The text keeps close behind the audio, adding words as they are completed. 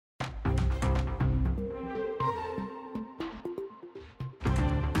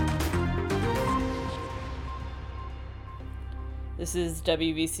This is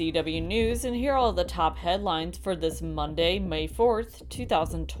WVCW News, and here are all the top headlines for this Monday, May 4th,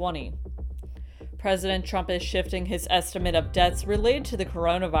 2020. President Trump is shifting his estimate of deaths related to the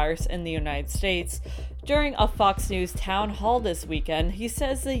coronavirus in the United States. During a Fox News town hall this weekend, he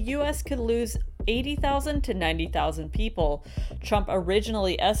says the U.S. could lose 80,000 to 90,000 people. Trump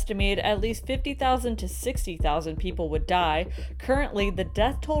originally estimated at least 50,000 to 60,000 people would die. Currently, the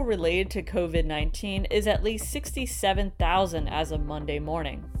death toll related to COVID-19 is at least 67,000 as of Monday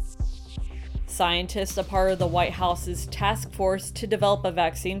morning. Scientists, a part of the White House's task force to develop a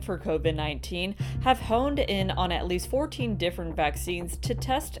vaccine for COVID-19, have honed in on at least 14 different vaccines to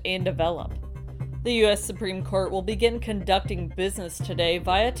test and develop. The U.S. Supreme Court will begin conducting business today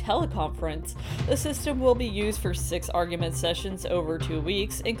via teleconference. The system will be used for 6 argument sessions over 2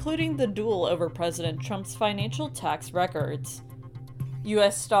 weeks, including the duel over President Trump's financial tax records.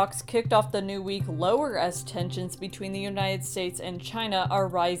 U.S. stocks kicked off the new week lower as tensions between the United States and China are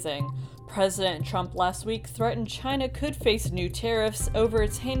rising. President Trump last week threatened China could face new tariffs over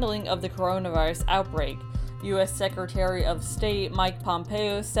its handling of the coronavirus outbreak. U.S. Secretary of State Mike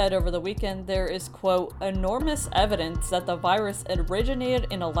Pompeo said over the weekend there is, quote, enormous evidence that the virus originated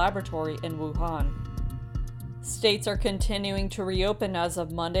in a laboratory in Wuhan. States are continuing to reopen as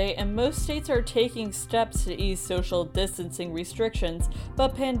of Monday, and most states are taking steps to ease social distancing restrictions,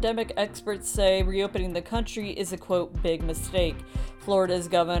 but pandemic experts say reopening the country is a, quote, big mistake. Florida's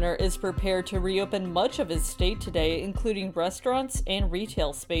governor is prepared to reopen much of his state today, including restaurants and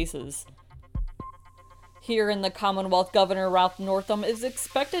retail spaces. Here in the Commonwealth, Governor Ralph Northam is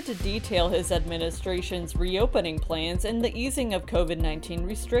expected to detail his administration's reopening plans and the easing of COVID-19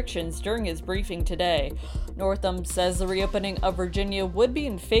 restrictions during his briefing today. Northam says the reopening of Virginia would be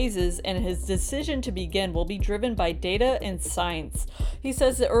in phases, and his decision to begin will be driven by data and science. He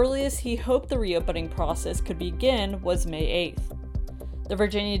says the earliest he hoped the reopening process could begin was May 8th. The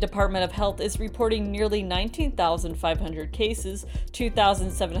Virginia Department of Health is reporting nearly 19,500 cases,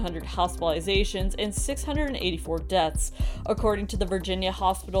 2,700 hospitalizations, and 684 deaths. According to the Virginia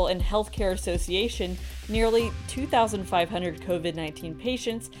Hospital and Healthcare Association, nearly 2,500 COVID-19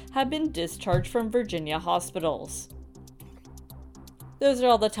 patients have been discharged from Virginia hospitals. Those are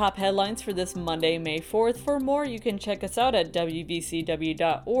all the top headlines for this Monday, May 4th. For more, you can check us out at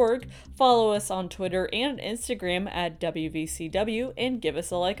WVCW.org, follow us on Twitter and Instagram at WVCW, and give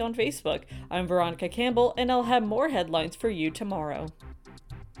us a like on Facebook. I'm Veronica Campbell, and I'll have more headlines for you tomorrow.